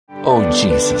Oh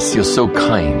Jesus, you're so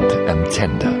kind and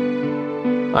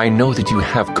tender. I know that you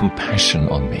have compassion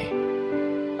on me.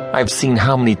 I've seen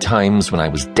how many times when I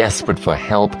was desperate for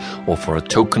help or for a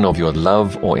token of your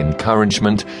love or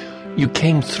encouragement, you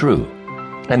came through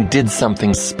and did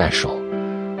something special,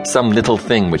 some little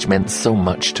thing which meant so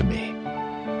much to me.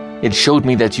 It showed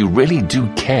me that you really do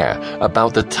care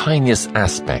about the tiniest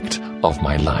aspect of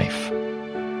my life.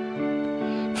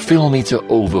 Fill me to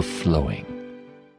overflowing